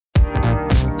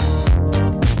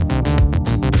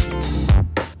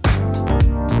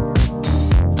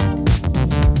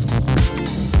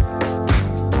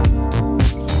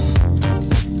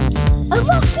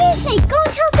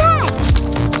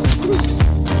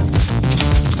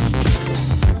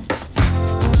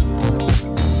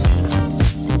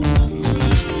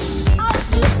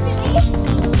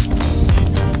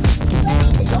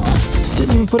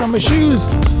put on my shoes.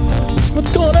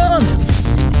 What's going on?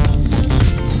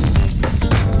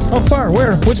 How far?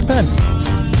 Where? Which pen?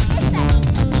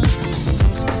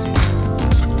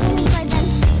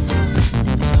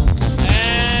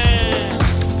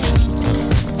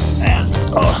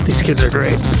 Oh, these kids are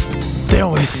great. They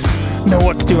always know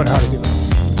what to do and how to do it.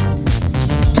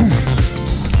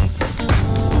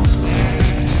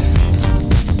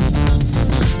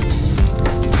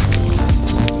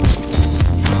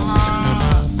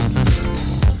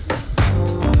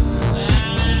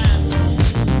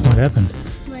 What happened?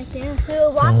 Right there. We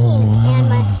were walking and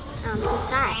my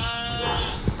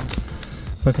side.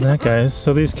 Look at that, guys.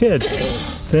 So these kids,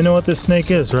 they know what this snake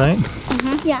is, right?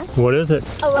 Mm-hmm. Yeah. What is it?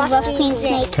 A rough green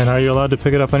snake. And are you allowed to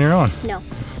pick it up on your own? No.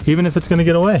 Even if it's going to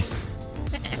get away?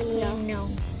 No.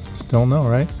 Still no,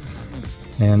 right?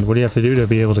 And what do you have to do to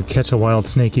be able to catch a wild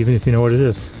snake even if you know what it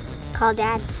is? Call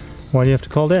Dad. Why do you have to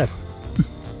call Dad?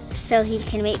 So he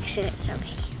can make sure it's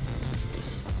okay.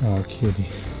 Oh, cutie.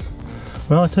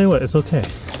 Well, I'll tell you what, it's okay.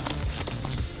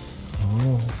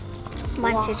 Oh.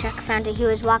 Monster truck found it. He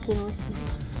was walking with me.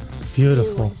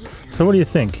 Beautiful. So what do you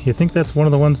think? You think that's one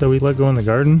of the ones that we let go in the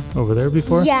garden over there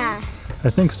before? Yeah. I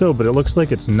think so, but it looks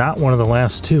like it's not one of the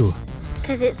last two.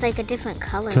 Because it's like a different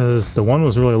color. Because the one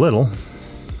was really little,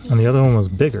 and the other one was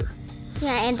bigger.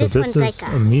 Yeah, and So this one's like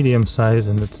a medium size,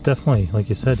 and it's definitely, like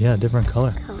you said, yeah, different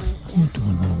color. color. What are you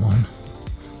doing, little one?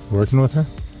 Working with her?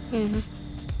 Mm-hmm.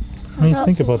 What do you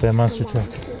think about that monster truck?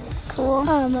 Cool.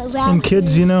 And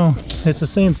kids, you know, it's the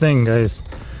same thing, guys.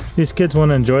 These kids want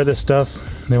to enjoy this stuff.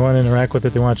 They want to interact with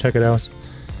it. They want to check it out.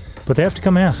 But they have to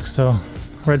come ask. So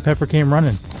Red Pepper came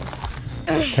running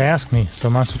to ask me. So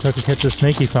Monster Truck could catch the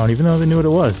snake he found, even though they knew what it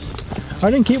was. I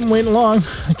didn't keep him waiting long.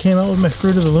 I came out with my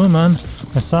Fruit of the Loom on,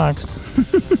 my socks.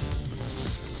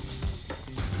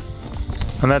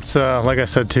 And that's, like I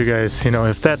said too, guys, you know,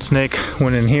 if that snake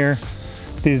went in here,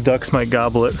 these ducks might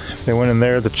gobble it. If they went in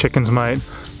there, the chickens might.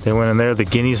 If they went in there, the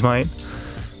guineas might.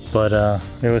 But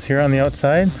it was here on the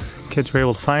outside. Kids were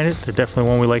able to find it. They're definitely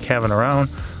one we like having around.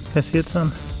 Can I see it,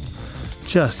 son?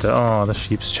 Just oh, the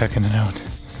sheep's checking it out.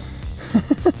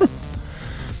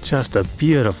 Just a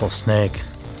beautiful snake.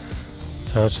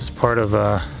 So it's just part of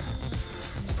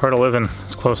living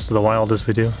as close to the wild as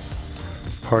we do.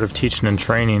 Part of teaching and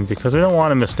training, because we don't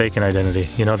want a mistaken identity.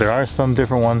 You know, there are some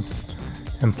different ones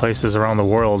in places around the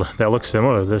world that look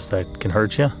similar to this that can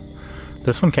hurt you.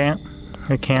 This one can't.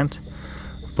 It can't.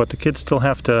 But the kids still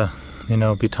have to, you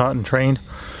know, be taught and trained.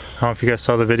 I don't know if you guys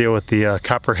saw the video with the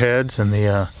copperheads and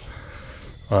the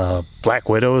black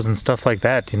widows and stuff like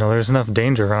that. You know, there's enough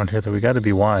danger around here that we got to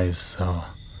be wise. So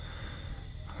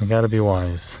we got to be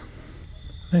wise.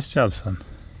 Nice job, son.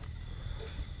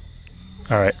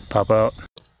 All right, pop out.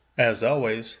 As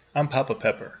always, I'm Papa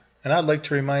Pepper, and I'd like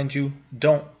to remind you,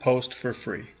 don't post for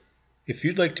free. If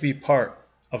you'd like to be part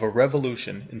of a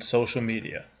revolution in social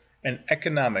media, an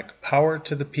economic power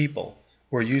to the people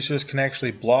where users can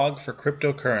actually blog for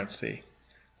cryptocurrency,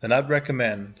 then I'd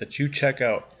recommend that you check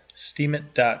out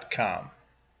steemit.com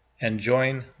and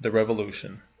join the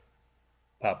revolution.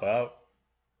 Papa out.